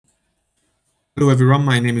Hello everyone,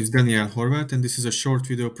 my name is Daniel Horvat and this is a short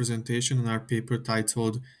video presentation on our paper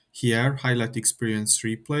titled Here, Highlight Experience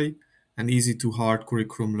Replay and Easy to Hard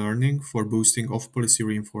Curriculum Learning for Boosting Off-Policy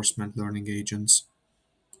Reinforcement Learning Agents.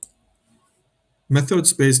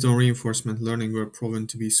 Methods based on reinforcement learning were proven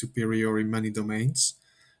to be superior in many domains.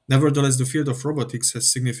 Nevertheless, the field of robotics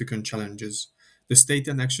has significant challenges. The state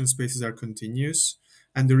and action spaces are continuous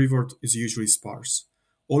and the reward is usually sparse.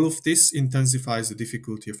 All of this intensifies the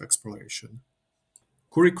difficulty of exploration.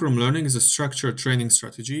 Curriculum learning is a structured training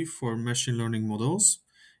strategy for machine learning models.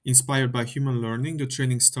 Inspired by human learning, the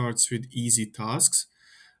training starts with easy tasks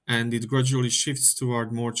and it gradually shifts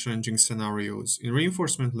toward more challenging scenarios. In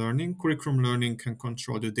reinforcement learning, curriculum learning can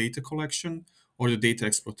control the data collection or the data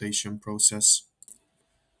exploitation process.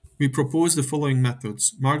 We propose the following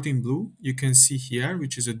methods. Marked in blue, you can see here,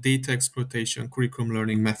 which is a data exploitation curriculum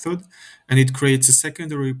learning method, and it creates a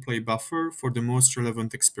secondary play buffer for the most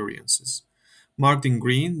relevant experiences. Marked in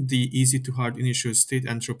green, the easy to hard initial state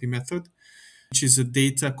entropy method, which is a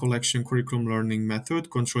data collection curriculum learning method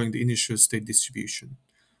controlling the initial state distribution.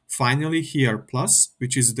 Finally, Here plus,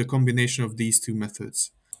 which is the combination of these two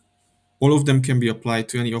methods. All of them can be applied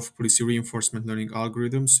to any off-policy reinforcement learning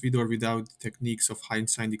algorithms with or without the techniques of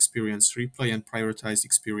hindsight experience replay and prioritized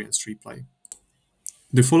experience replay.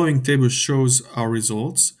 The following table shows our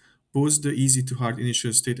results. Both the easy to hard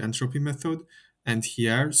initial state entropy method and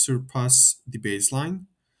Here surpass the baseline.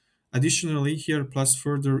 Additionally, Here plus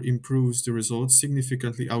further improves the results,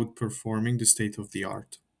 significantly outperforming the state of the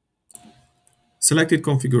art. Selected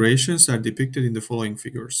configurations are depicted in the following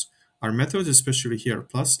figures. Our methods, especially Here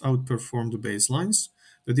plus, outperform the baselines.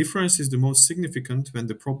 The difference is the most significant when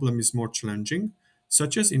the problem is more challenging,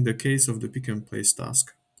 such as in the case of the pick and place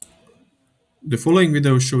task. The following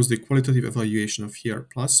video shows the qualitative evaluation of Here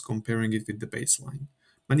plus, comparing it with the baseline.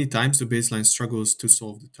 Many times the baseline struggles to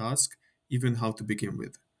solve the task, even how to begin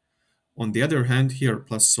with. On the other hand, Here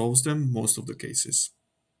plus solves them most of the cases.